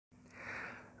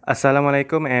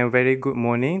Assalamualaikum and very good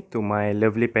morning to my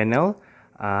lovely panel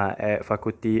at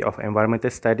Faculty of Environmental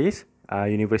Studies,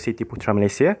 University Putra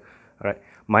Malaysia. Alright,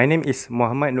 my name is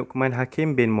Mohamad Nuqman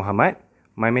Hakim bin Mohamad.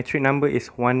 My metric number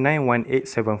is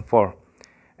 191874,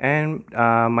 and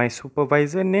my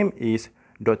supervisor name is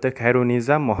Dr. Khairul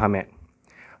Nizam Mohamed.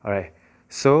 Alright,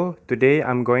 so today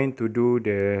I'm going to do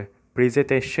the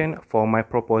presentation for my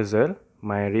proposal,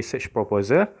 my research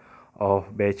proposal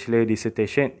of Bachelor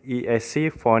Dissertation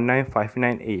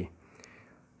ESC4959A.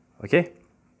 Okay,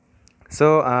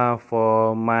 so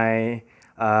for my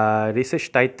research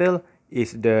title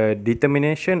is the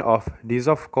determination of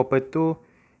dissolved copper-2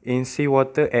 in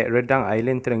seawater at Redang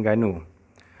Island, Terengganu.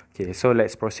 Okay, so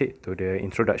let's proceed to the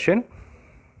introduction.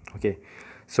 Okay,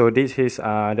 so this is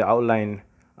the outline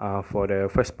for the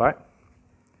first part.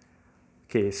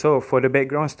 Okay, so for the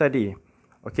background study,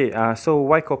 okay, so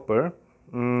why copper?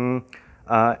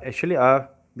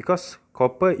 Because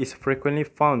copper is frequently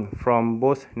found from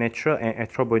both natural and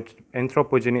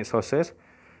anthropogenic sources,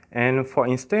 and for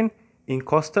instance, in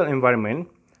coastal environment,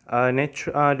 the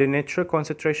natural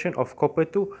concentration of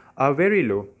copper-2 are very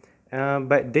low,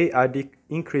 but they are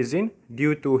increasing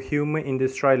due to human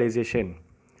industrialization.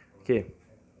 Okay,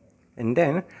 and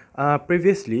then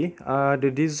previously,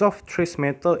 the dissolved trace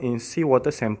metal in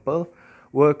seawater sample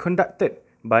were conducted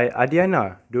by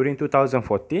Adiana during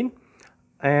 2014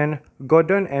 and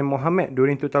Gordon and Mohamad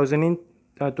during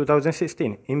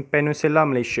 2016 in Peninsula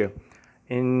Malaysia,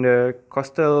 in the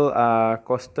coastal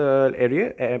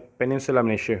area at Peninsula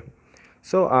Malaysia.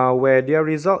 So where their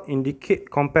result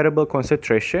indicate comparable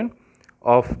concentration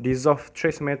of dissolved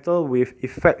trace metal with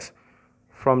effects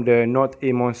from the North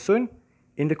A monsoon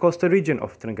in the coastal region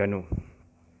of Terengganu.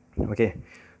 Okay,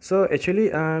 so actually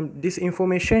this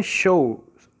information show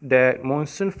that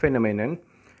monsoon phenomenon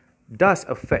does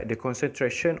affect the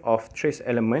concentration of trace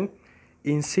element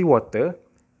in seawater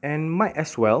and might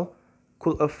as well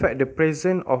could affect the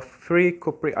presence of free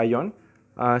cupric ion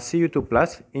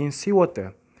Cu2+ in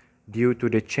seawater due to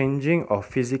the changing of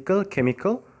physical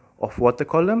chemical of water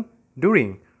column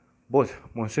during both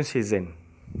monsoon season.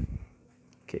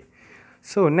 Okay,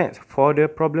 so next for the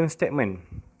problem statement.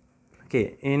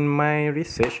 Okay, in my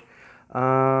research,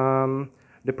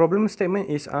 the problem statement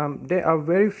is there are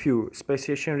very few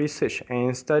speciation research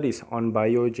and studies on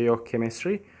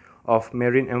biogeochemistry of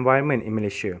marine environment in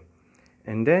Malaysia.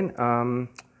 And then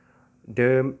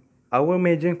our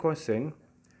major concern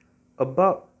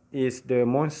about is the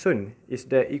monsoon is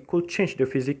that it could change the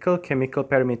physical chemical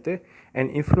parameter and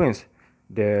influence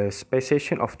the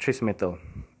speciation of trace metal.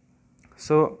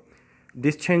 So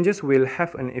these changes will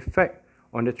have an effect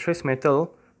on the trace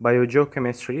metal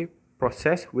biogeochemistry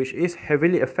process, which is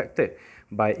heavily affected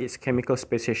by its chemical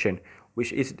speciation,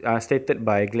 which is stated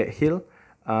by Gladhill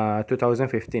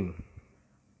 2015.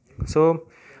 So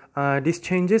these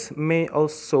changes may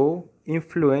also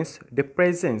influence the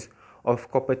presence of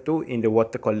copper-2 in the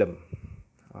water column.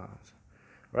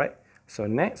 Right. So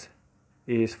next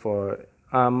is for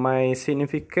my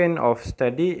significance of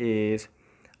study is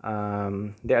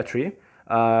there are three,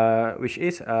 which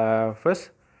is first,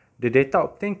 the data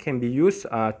obtained can be used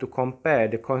to compare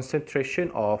the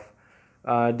concentration of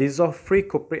dissolved free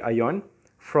cupric ion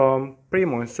from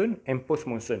pre-monsoon and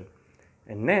post-monsoon.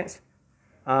 And next,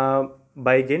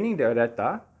 by gaining the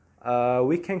data,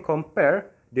 we can compare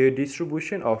the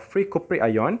distribution of free cupric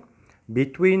ion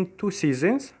between two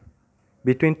seasons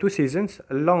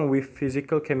along with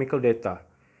physical chemical data,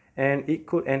 and it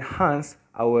could enhance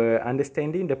our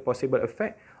understanding the possible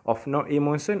effect of North A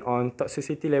monsoon on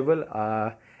toxicity level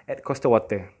at coastal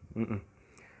water.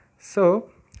 So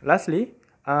lastly,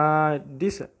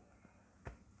 this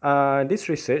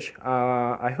research,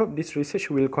 I hope this research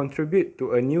will contribute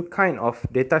to a new kind of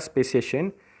data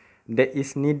speciation that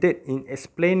is needed in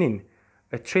explaining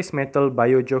a trace metal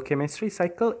biogeochemistry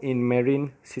cycle in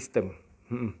marine system.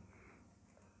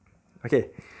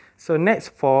 Okay, so next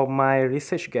for my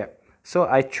research gap. So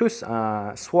I choose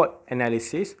SWOT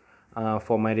analysis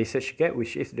for my research gap,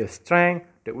 which is the strength,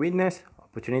 the weakness,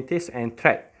 opportunities, and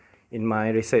threat in my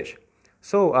research.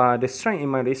 So the strength in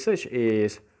my research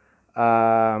is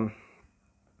I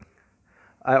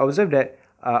observed that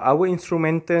our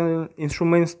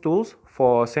instruments tools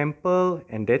for sample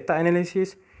and data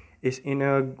analysis is in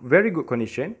a very good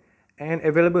condition and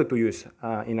available to use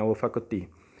in our faculty.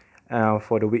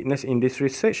 For the weakness in this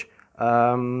research,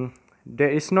 there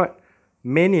is not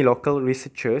many local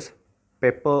researchers,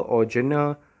 paper or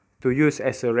journal to use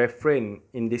as a reference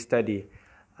in this study.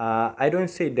 I don't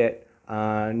say that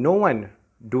no one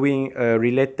doing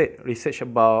related research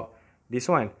about this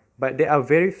one, but there are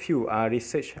very few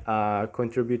research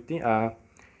contributing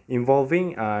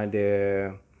involving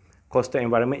the coastal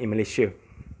environment in Malaysia.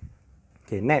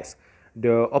 Okay, next,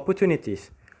 the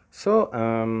opportunities. So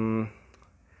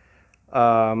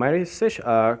my research,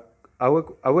 our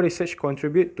research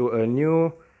contribute to a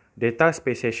new data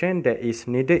speciation that is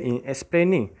needed in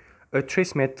explaining a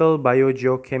trace metal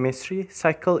biogeochemistry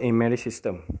cycle in marine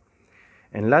system.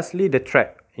 And lastly, the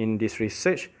threat in this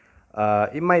research,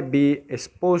 we might be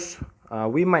exposed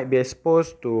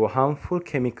to harmful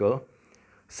chemical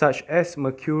such as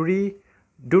mercury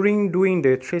during doing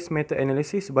the trace metal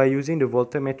analysis by using the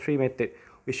voltammetry method,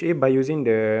 which is by using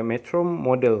the Metron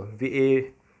model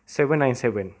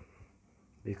VA797,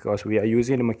 because we are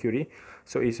using the mercury,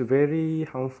 so it's a very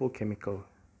harmful chemical.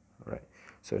 Alright,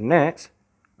 so next,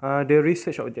 the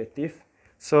research objective.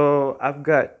 So I've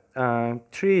got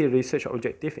 3 research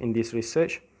objectives in this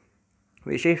research,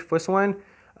 which is first one,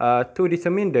 to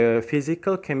determine the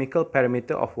physical chemical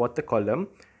parameter of water column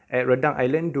at Redang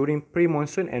Island during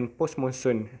pre-monsoon and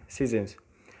post-monsoon seasons.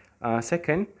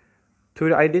 Second,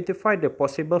 to identify the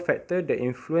possible factor that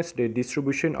influence the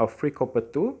distribution of free copper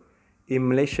 2 in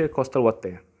Malaysia coastal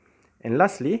water. And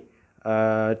lastly,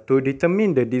 to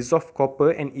determine the dissolved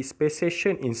copper and its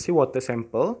speciation in seawater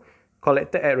sample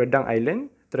collected at Redang Island,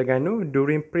 Terengganu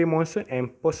during pre-monsoon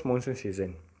and post-monsoon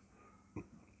season.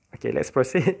 Okay, let's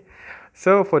proceed.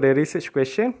 So for the research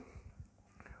question,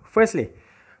 firstly,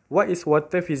 what is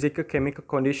water physical chemical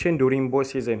condition during both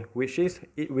season? Which is,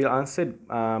 it will answer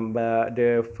by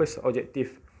the first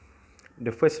objective,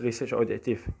 the first research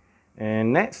objective.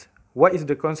 And next, what is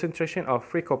the concentration of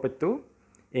free copper 2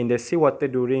 in the seawater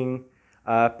during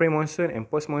pre-monsoon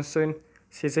and post-monsoon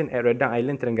season at Redang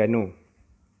Island, Terengganu?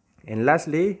 And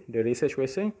lastly, the research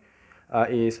question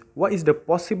is, what is the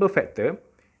possible factor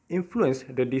influence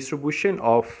the distribution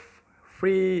of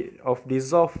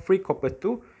dissolved free copper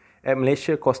 2 at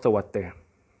Malaysia coastal water?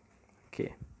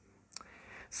 Okay,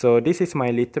 so this is my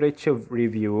literature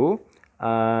review.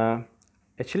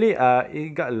 Actually,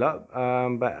 it got a lot,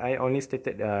 but I only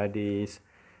stated these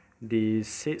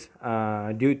seats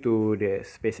due to the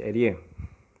space area.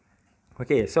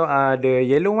 Okay, so the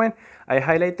yellow one I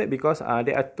highlighted because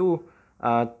there are 2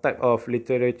 type of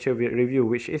literature review,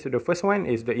 which is the first one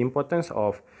is the importance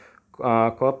of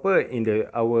copper in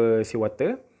our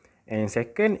seawater, and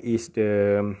second is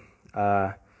the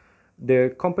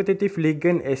competitive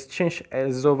ligand exchange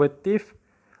absorptive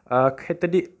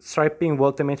cathodic striping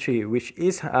voltammetry, which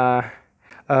is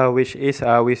we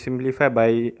simplify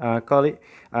by call it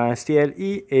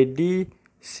CLE-AD-CSV.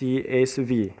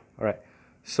 Alright.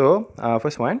 So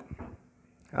first one,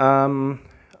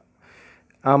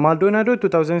 Maldonado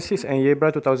 2006 and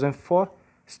Yebra 2004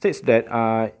 states that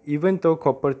even though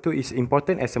copper 2 is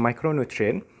important as a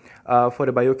micronutrient for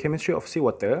the biochemistry of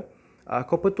seawater,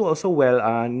 copper 2 also well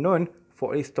known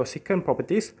for its toxicant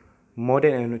properties more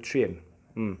than a nutrient.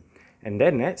 And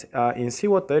then next, in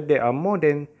seawater, there are more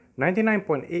than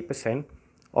 99.8%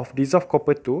 of dissolved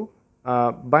copper 2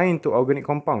 bind to organic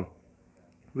compound,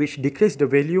 which decrease the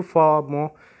value far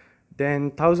more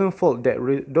than 1,000-fold that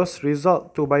those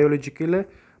result to biologically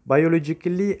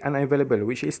unavailable,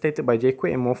 which is stated by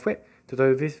Jacquet and Moffat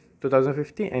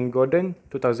 2015 and Gordon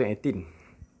 2018.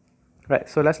 Right,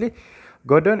 so lastly,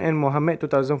 Gordon and Mohamad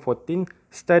 2014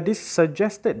 studies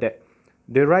suggested that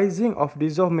the rising of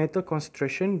dissolved metal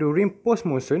concentration during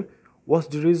post-monsoon was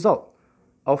the result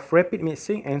of rapid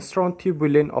mixing and strong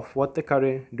turbulence of water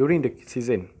current during the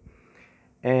season.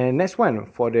 And next one,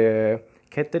 for the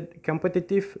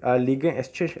competitive ligand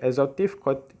exchange absorptive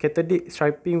cathodic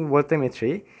striping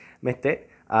voltammetry method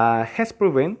has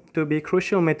proven to be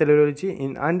crucial methodology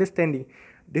in understanding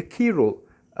the key role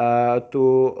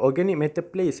to organic matter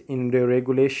plays in the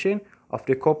regulation of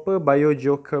the copper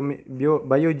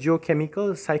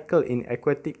biogeochemical cycle in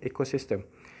aquatic ecosystem,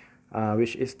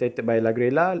 which is stated by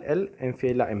Lagrela L and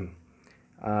Fela M.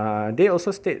 They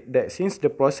also state that since the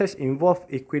process involves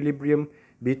equilibrium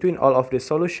between all of the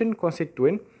solution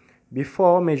constituent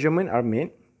before measurement are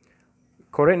made,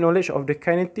 correct knowledge of the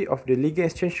kinetic of the ligand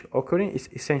exchange occurring is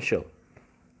essential.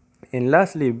 And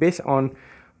lastly, based on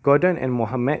Gordon and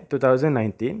Mohamad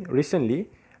 2019,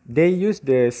 recently, they used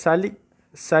the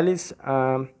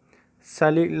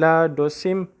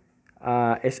salicyladosim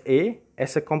SA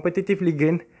as a competitive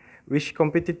ligand which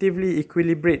competitively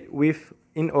equilibrate with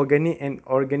inorganic and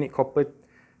organic copper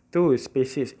 2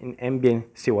 species in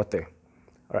ambient seawater.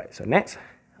 Alright, so next,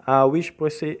 we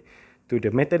proceed to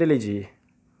the methodology.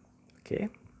 Okay.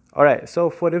 Alright, so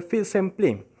for the field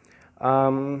sampling,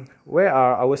 where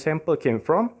our sample came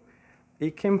from?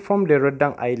 It came from the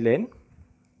Redang Island.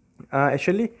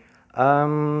 Actually,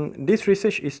 this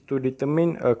research is to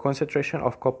determine a concentration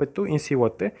of copper 2 in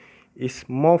seawater is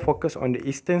more focused on the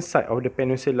eastern side of the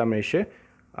Peninsula Malaysia,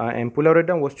 and Pulau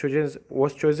Redang was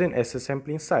chosen as a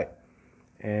sampling site.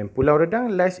 And Pulau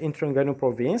Redang lies in Terengganu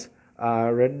province.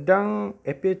 Redang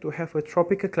appear to have a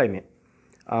tropical climate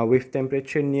with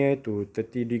temperature near to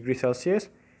 30 degrees Celsius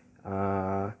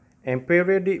and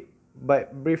periodic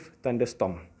but brief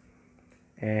thunderstorm.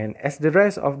 And as the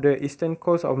rest of the eastern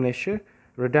coast of Malaysia,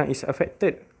 Redang is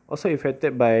also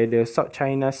affected by the South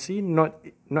China Sea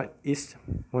northeast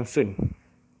monsoon.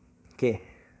 Okay,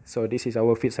 so this is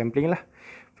our field sampling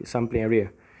area.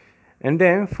 And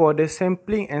then for the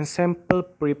sampling and sample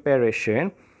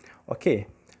preparation, okay,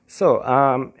 so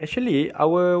actually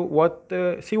our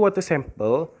seawater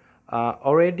sample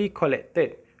already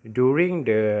collected during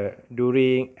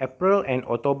April and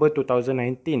October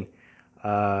 2019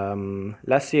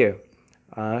 last year.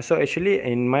 So actually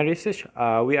in my research,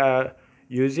 we are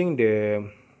using the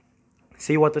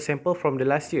seawater sample from the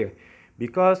last year,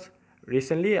 because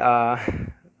recently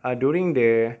during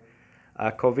the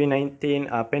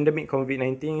COVID-19 pandemic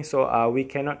COVID-19, so we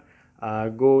cannot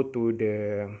go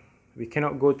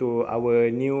to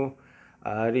our new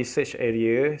research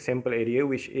area, sample area,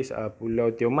 which is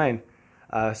Pulau Tioman.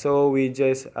 So we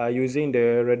just using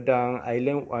the Redang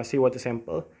Island seawater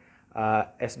sample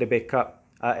as the backup,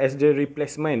 as the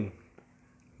replacement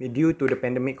due to the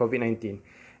pandemic COVID-19.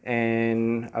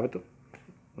 And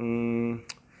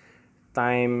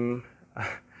time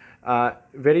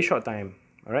very short time.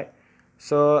 Alright,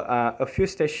 so a few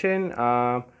stations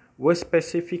were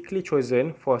specifically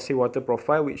chosen for seawater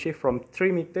profile, which is from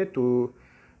 3 meter to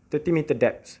 30 meter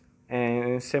depths.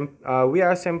 And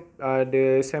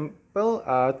the sample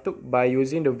took by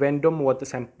using the Vendome water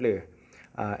sampler,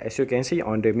 as you can see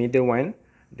on the middle one,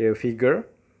 the figure.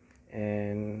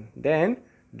 And then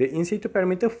the in situ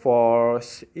parameter for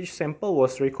each sample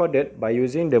was recorded by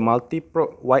using the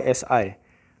multi-probe YSI,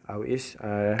 which is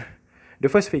the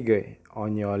first figure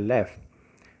on your left.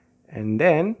 And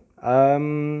then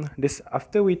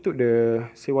after we took the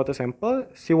seawater sample,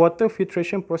 seawater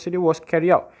filtration procedure was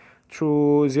carried out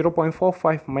through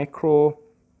 0.45 micro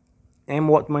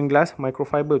Wattman glass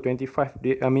microfiber 25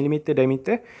 mm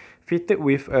diameter fitted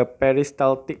with a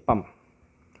peristaltic pump.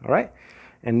 Alright,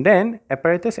 and then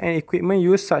apparatus and equipment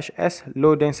used such as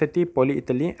low density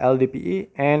polyethylene LDPE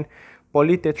and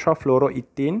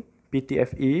polytetrafluoroethene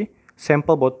PTFE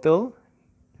sample bottle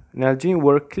Nalgene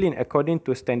were cleaned according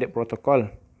to standard protocol.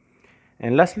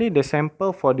 And lastly, the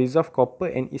sample for dissolved copper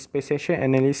and its speciation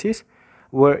analysis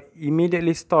were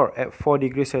immediately stored at 4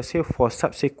 degrees Celsius for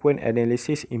subsequent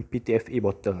analysis in PTFE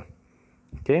bottle.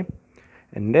 Okay,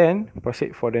 and then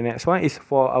proceed for the next one is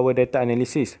for our data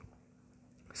analysis.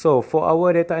 So for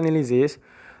our data analysis,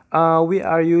 we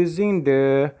are using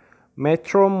the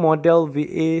Metro Model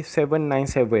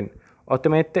VA797.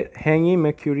 Automated hanging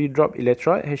mercury drop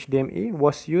electrode HDME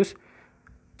was used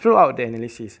throughout the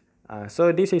analysis.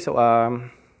 So this is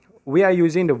we are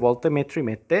using the voltammetry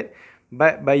method,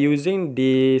 but by using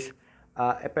this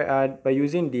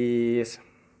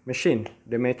machine,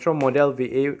 the Metro Model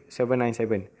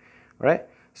VA797. Right.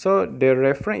 So the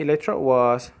reference electrode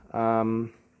was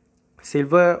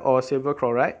silver or silver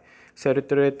chloride,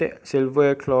 saturated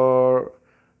silver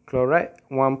chloride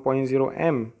 1.0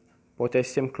 M,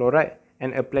 potassium chloride,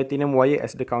 and a platinum wire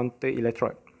as the counter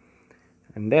electrode.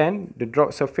 And then the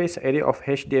drop surface area of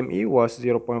HDME was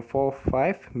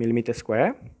 0.45 mm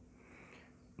square.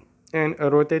 And a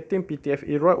rotating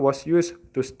PTFE rod was used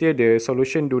to steer the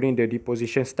solution during the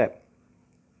deposition step.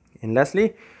 And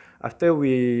lastly, after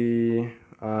we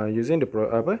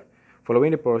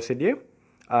following the procedure,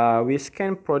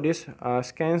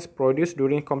 scans produced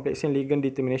during complexing ligand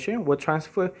determination were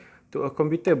transferred to a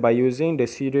computer by using the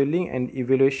serial link, and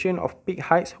evaluation of peak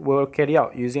heights were carried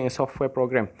out using a software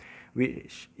program,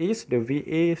 which is the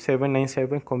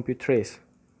VA797 Computrace.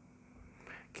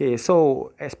 Okay,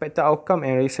 so expected outcome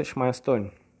and research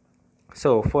milestone.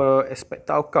 So for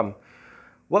expected outcome,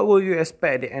 what will you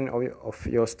expect at the end of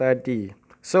your study?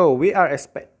 So we are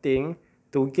expecting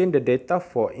to gain the data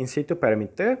for in situ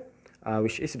parameter,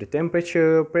 which is the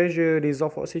temperature, pressure,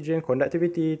 dissolved oxygen,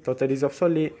 conductivity, total dissolved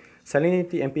solid,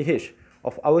 salinity, and pH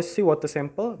of our seawater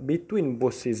sample between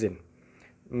both seasons.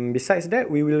 Besides that,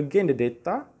 we will gain the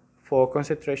data for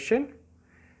concentration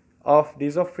of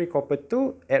dissolved free copper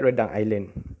 2 at Redang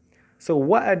Island. So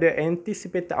what are the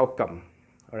anticipated outcome?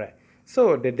 Alright.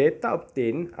 So the data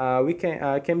obtained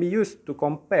can be used to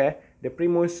compare the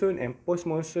pre-monsoon and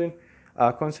post-monsoon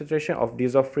concentration of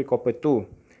dissolved free copper 2.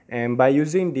 And by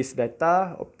using this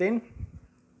data obtained,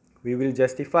 we will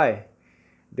justify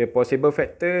the possible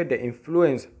factor that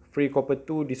influence free copper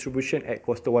 2 distribution at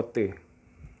coastal water.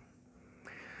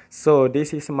 So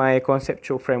this is my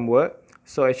conceptual framework.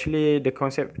 So actually the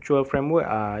conceptual framework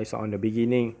is on the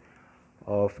beginning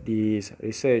of this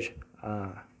research.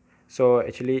 So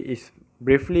actually it's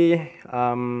briefly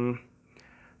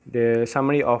the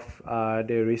summary of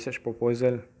the research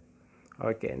proposal.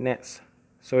 Okay, next.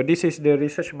 So this is the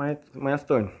research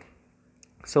milestone.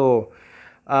 So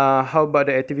how about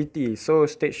the activity? So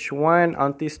stage 1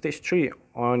 until stage 3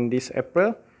 on this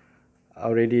April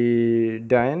already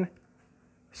done.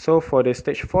 So for the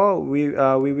stage 4, we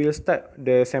will start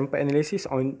the sample analysis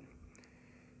on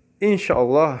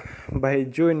inshallah by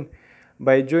June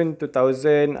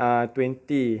 2020.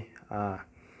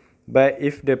 But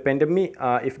if the pandemic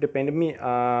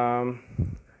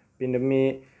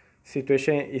pandemic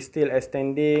situation is still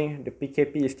extending, the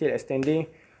PKP is still extending,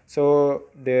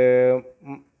 so the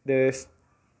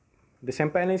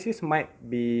sample analysis might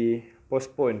be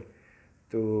postponed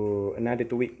to another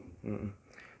 2 weeks.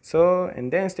 So,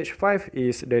 and then stage 5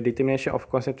 is the determination of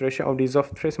concentration of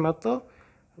dissolved trace metal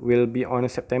will be on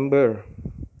September.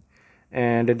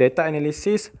 And the data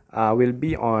analysis will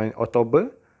be on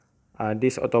October,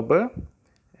 this October.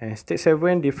 And stage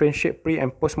 7, differentiate pre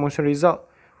and post motion result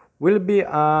will be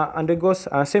undergoes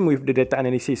same with the data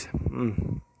analysis.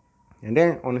 And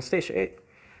then on stage 8,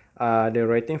 the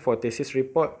writing for thesis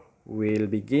report will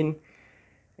begin.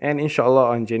 And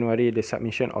inshallah on January, the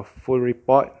submission of full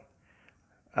report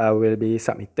will be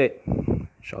submitted,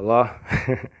 inshallah.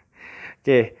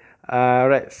 Okay,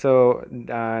 right. So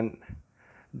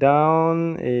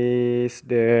down is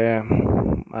the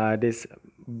this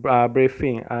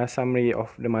briefing summary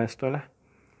of the milestone lah.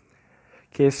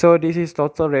 Okay, so this is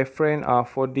total reference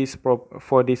for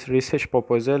this research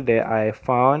proposal that I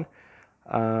found.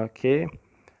 Okay,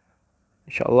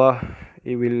 inshallah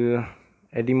it will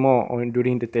add more on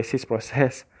during the thesis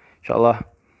process, inshallah.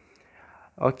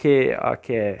 Okay,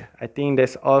 I think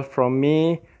that's all from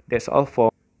me. That's all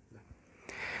for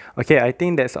I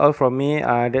think that's all from me.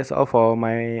 That's all for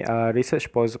my research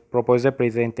proposal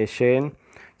presentation.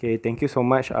 Okay, thank you so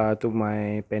much to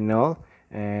my panel,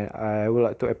 and I would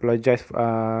like to apologize.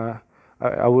 I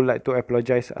would like to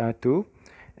apologize too.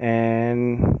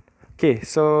 And okay,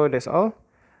 so that's all.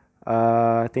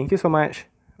 Thank you so much.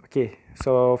 Okay,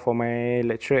 so for my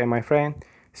lecturer and my friend,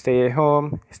 stay at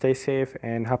home, stay safe,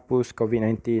 and hapus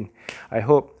COVID-19. I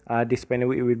hope this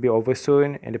pandemic will be over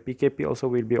soon, and the PKP also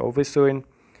will be over soon.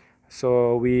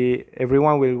 So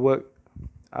everyone will work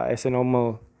as a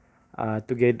normal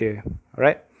together.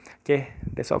 Alright? Okay,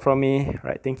 that's all from me.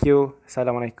 Alright, thank you.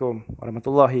 Assalamualaikum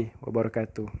warahmatullahi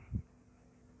wabarakatuh.